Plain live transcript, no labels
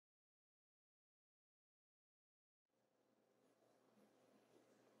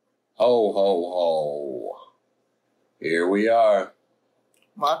Ho, ho, ho. Here we are.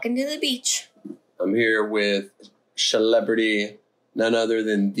 Walking to the beach. I'm here with Shellebrity, none other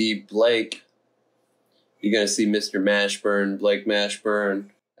than the Blake. You're going to see Mr. Mashburn, Blake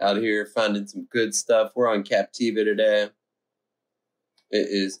Mashburn, out here finding some good stuff. We're on Captiva today. It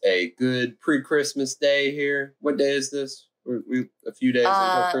is a good pre-Christmas day here. What day is this? We a few days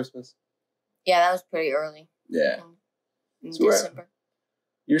until Christmas? Yeah, that was pretty early. Yeah. In December.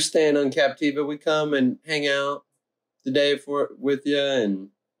 You're staying on Captiva. We come and hang out today with you and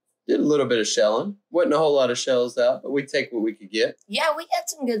did a little bit of shelling. Wasn't a whole lot of shells out, but we take what we could get. Yeah, we got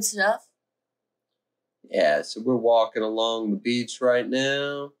some good stuff. Yeah, so we're walking along the beach right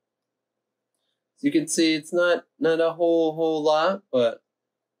now. As you can see, it's not a whole lot, but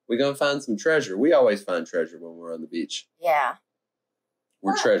we're going to find some treasure. We always find treasure when we're on the beach. Yeah.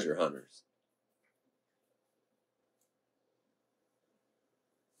 We're treasure hunters.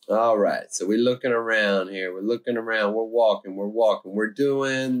 All right, so we're looking around here. We're looking around. We're walking. We're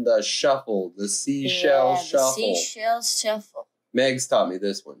doing the shuffle, the seashell shuffle. The seashell shuffle. Meg's taught me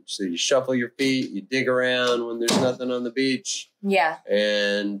this one. So you shuffle your feet, you dig around when there's nothing on the beach. Yeah.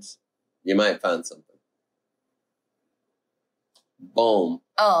 And you might find something. Boom.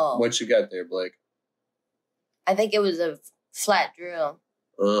 Oh. What you got there, Blake? I think it was a flat drill.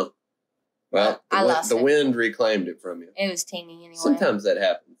 Well, the wind reclaimed it from you. It was teeny anyway. Sometimes that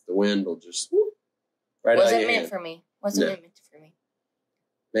happens. The wind will just swoop right out of your hand. Wasn't meant for me. Wasn't meant for me.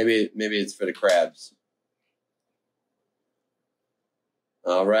 Maybe it's for the crabs.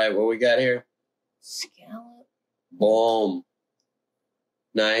 All right, what we got here? Scallop. Boom.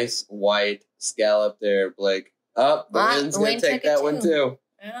 Nice white scallop there, Blake. Oh, the wind's going to take that one too.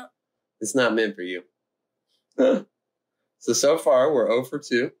 Yeah. It's not meant for you. So far, we're 0 for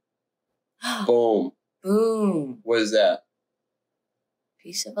 2. Boom. Boom. What is that?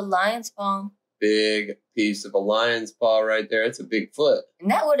 Piece of a lion's paw. Big piece of a lion's paw right there. It's a big foot.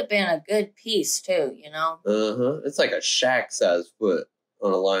 And that would have been a good piece too, you know? Uh-huh. It's like a shack-sized foot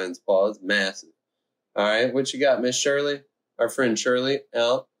on a lion's paw. It's massive. All right, what you got, Miss Shirlee? Our friend Shirlee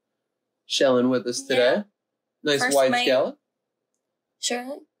out shelling with us today. Yeah. Nice first white mate. Scallop.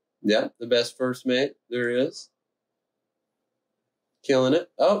 Shirlee? Yeah, the best first mate there is. Killing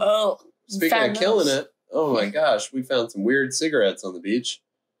it. Oh. Speaking of killing it, oh my gosh, we found some weird cigarettes on the beach.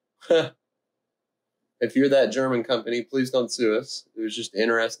 If you're that German company, please don't sue us. It was just an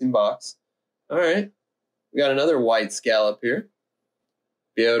interesting box. All right. We got another white scallop here.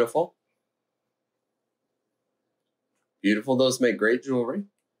 Beautiful. Beautiful. Those make great jewelry.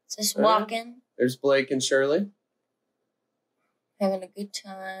 Just walking. There's Blake and Shirlee. Having a good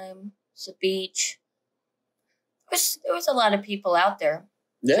time. It's a beach. There was a lot of people out there.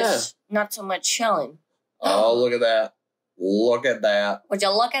 Yeah. Just not so much shelling. Oh, look at that. Look at that. Would you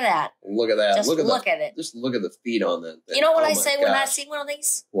look at that? Look at that. Just look at it. Just look at the feet on that thing. You know what I say when I see one of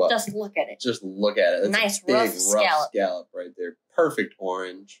these? What? Just look at it. Just look at it. That's nice, a big, rough scallop right there. Perfect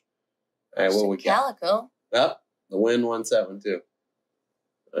orange. All right, what we got? Calico. Oh, the wind wants that one too.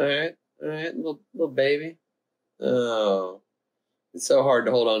 All right. Little baby. Oh. It's so hard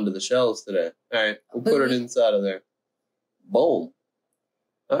to hold on to the shells today. All right, we'll put it inside of there. Boom.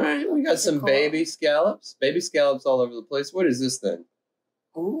 All right, we got some baby scallops. Baby scallops all over the place. What is this thing?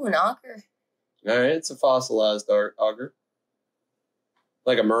 Ooh, an auger. All right, it's a fossilized auger.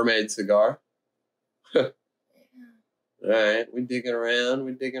 Like a mermaid cigar. Yeah. All right, we're digging around.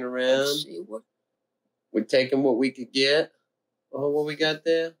 Let's see what... We're taking what we could get. Oh, what we got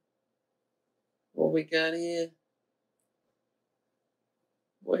there? What we got here?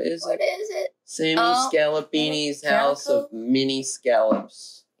 What is it? Sammy Scallopini's house of mini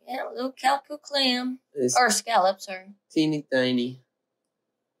scallops. Yeah, a little calico clam. Or scallops, sorry. Teeny tiny.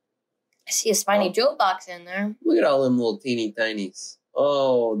 I see a spiny jewel box in there. Look at all them little teeny tinies.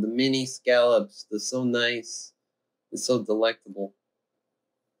 Oh, the mini scallops. They're so nice. They're so delectable.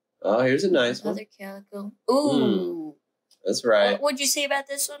 Oh, here's a nice one. Another calico. Ooh. That's right. What'd you say about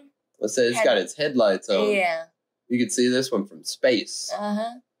this one? Let's say it's got its headlights on. Yeah. You can see this one from space.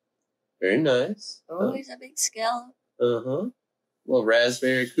 Uh-huh. Very nice. Oh, he's a big scallop. Uh-huh. Little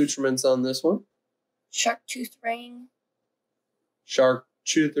raspberry accoutrements on this one. Shark tooth ring. Shark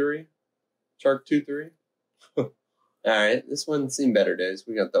toothery. All right, this one's seen better days.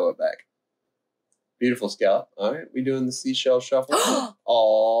 We got to throw it back. Beautiful scallop. All right, we doing the seashell shuffle.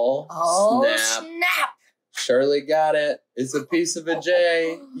 Oh, snap. Shirlee got it. It's a piece of a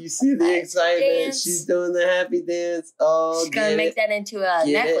J. You see the excitement. Dance. She's doing the happy dance. Oh, she's going to make that into a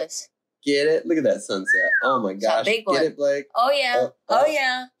necklace. Get it? Look at that sunset. Oh, my gosh. Big one. Get it, Blake? Oh, yeah. Oh,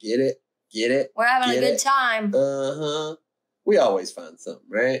 yeah. Get it. We're having a good time. Uh-huh. we always find something,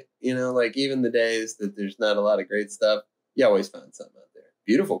 right? You know, like even the days that there's not a lot of great stuff, you always find something out there.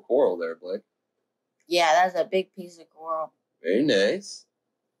 Beautiful coral there, Blake. Yeah, that's a big piece of coral. Very nice.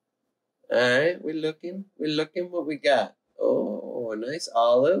 All right, we're looking what we got. Oh, a nice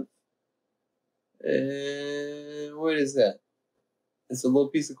olive. And what is that? It's a little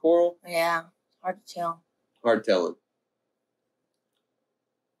piece of coral? Yeah, hard to tell. Hard telling.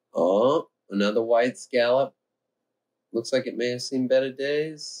 Oh, another white scallop. Looks like it may have seen better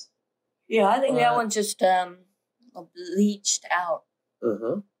days. Yeah, I think that one just bleached out.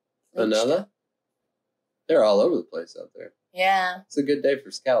 Another? Out. They're all over the place out there. Yeah. It's a good day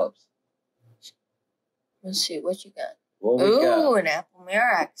for scallops. Let's see, what you got? Ooh, an apple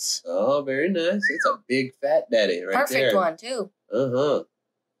Mirax. Oh, very nice. It's a big fat daddy right Perfect there. one, too. That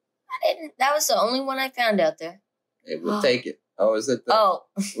was the only one I found out there. Hey, we'll take it. Oh, is it the... Oh.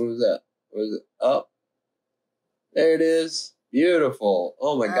 What was that? What was it? Oh. There it is. Beautiful.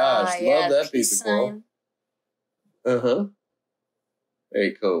 Oh, my gosh. Yeah, love that piece of coral.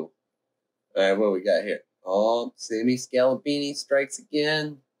 Very cool. All right, what we got here? Oh, Sammy Scalabini strikes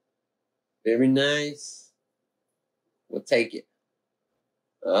again. Very nice. We'll take it.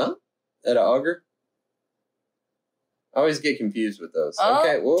 Huh? That an auger? I always get confused with those.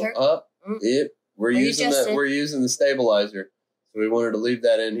 Okay, well, yep. We're using the stabilizer. So we wanted to leave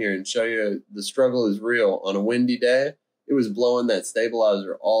that in here and show you the struggle is real. On a windy day, it was blowing that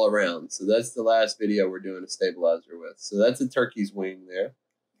stabilizer all around. So that's the last video we're doing a stabilizer with. So that's a turkey's wing there.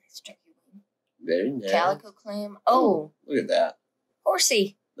 Nice turkey wing. Very nice. Calico clam. Oh. Look at that.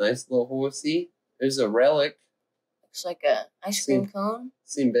 Horsey. Nice little horsey. There's a relic. Looks like a ice cream cone.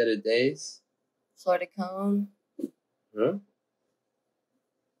 Seen better days. Florida cone. Huh?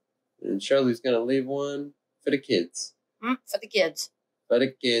 And Shirley's going to leave one for the kids. For the kids. For the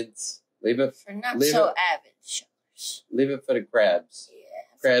kids. Leave it. For not so avid showers. Leave it for the crabs.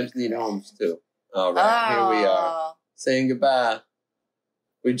 Yeah. Crabs need homes too. All right, here we are. Saying goodbye.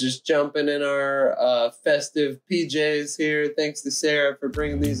 We're just jumping in our festive PJs here. Thanks to Sarah for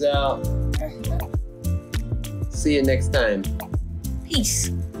bringing these out. See you next time.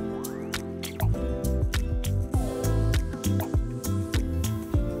 Peace.